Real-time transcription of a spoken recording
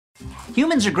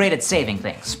Humans are great at saving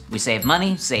things. We save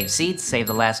money, save seats, save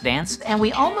The Last Dance, and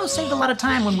we almost saved a lot of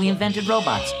time when we invented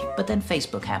robots. But then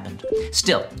Facebook happened.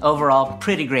 Still, overall,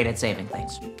 pretty great at saving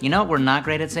things. You know what we're not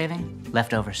great at saving?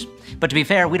 Leftovers. But to be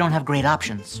fair, we don't have great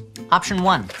options. Option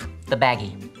 1, the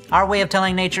baggie. Our way of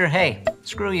telling nature, hey,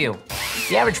 screw you.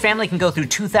 The average family can go through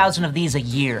 2,000 of these a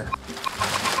year.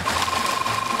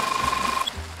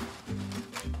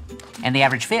 And the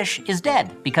average fish is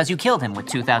dead because you killed him with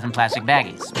 2,000 plastic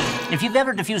baggies. If you've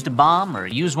ever defused a bomb or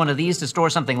used one of these to store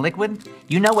something liquid,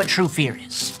 you know what true fear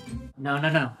is. No.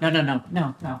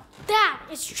 Dad,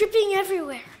 it's dripping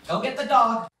everywhere. Go get the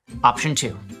dog. Option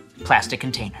 2, plastic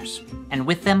containers. And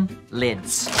with them,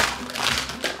 lids.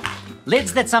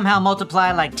 Lids that somehow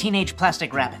multiply like teenage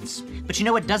plastic rabbits. But you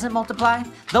know what doesn't multiply?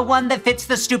 The one that fits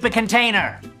the stupid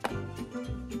container.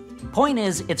 Point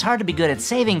is, it's hard to be good at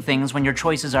saving things when your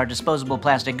choices are disposable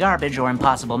plastic garbage or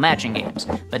impossible matching games.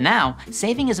 But now,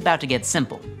 saving is about to get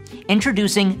simple.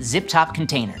 Introducing zip-top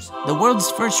containers. The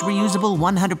world's first reusable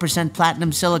 100%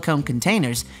 platinum silicone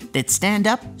containers that stand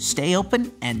up, stay open,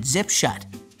 and zip shut.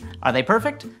 Are they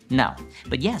perfect? No.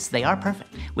 But yes, they are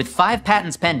perfect. With 5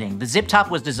 patents pending, the zip-top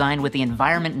was designed with the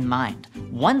environment in mind.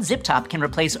 One zip-top can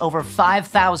replace over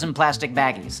 5,000 plastic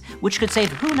baggies, which could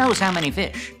save who knows how many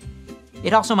fish.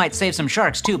 It also might save some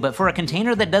sharks too, but for a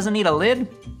container that doesn't need a lid,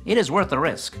 it is worth the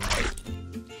risk.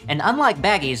 And unlike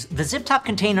baggies, the zip-top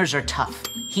containers are tough.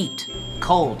 Heat,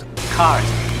 cold, cars.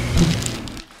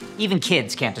 Even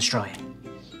kids can't destroy it.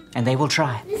 And they will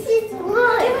try. This is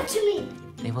mine. Give it to me.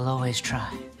 They will always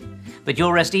try. But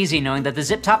you'll rest easy knowing that the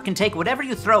zip-top can take whatever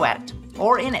you throw at it,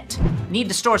 or in it. Need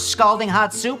to store scalding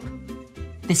hot soup?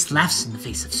 This laughs in the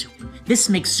face of soup. This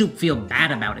makes soup feel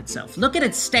bad about itself. Look at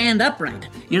it stand upright.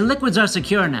 Your liquids are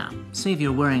secure now. Save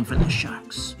your worrying for the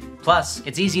sharks. Plus,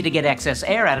 it's easy to get excess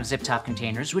air out of zip-top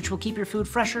containers, which will keep your food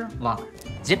fresher longer.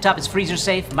 Zip-top is freezer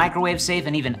safe, microwave safe,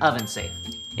 and even oven safe.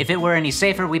 If it were any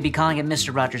safer, we'd be calling it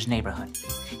Mr. Rogers' Neighborhood.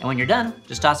 And when you're done,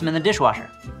 just toss them in the dishwasher.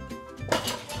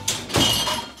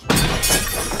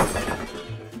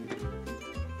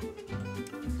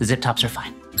 The zip-tops are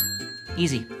fine.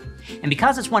 Easy. And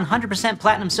because it's 100%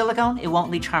 platinum silicone, it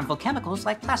won't leach harmful chemicals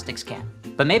like plastics can.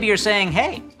 But maybe you're saying,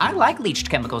 hey, I like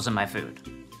leached chemicals in my food.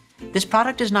 This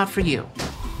product is not for you.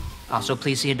 Also,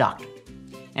 please see a doctor.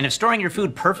 And if storing your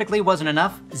food perfectly wasn't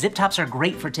enough, zip-tops are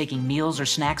great for taking meals or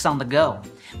snacks on the go.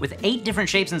 With 8 different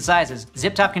shapes and sizes,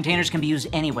 zip-top containers can be used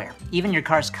anywhere, even your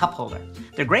car's cup holder.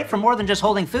 They're great for more than just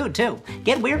holding food, too.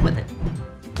 Get weird with it.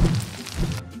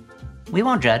 We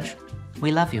won't judge.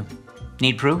 We love you.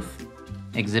 Need proof?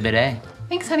 Exhibit A.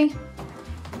 Thanks, honey.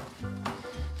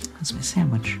 That's my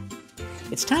sandwich.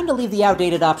 It's time to leave the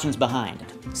outdated options behind.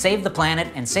 Save the planet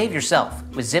and save yourself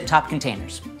with zip-top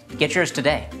containers. Get yours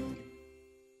today.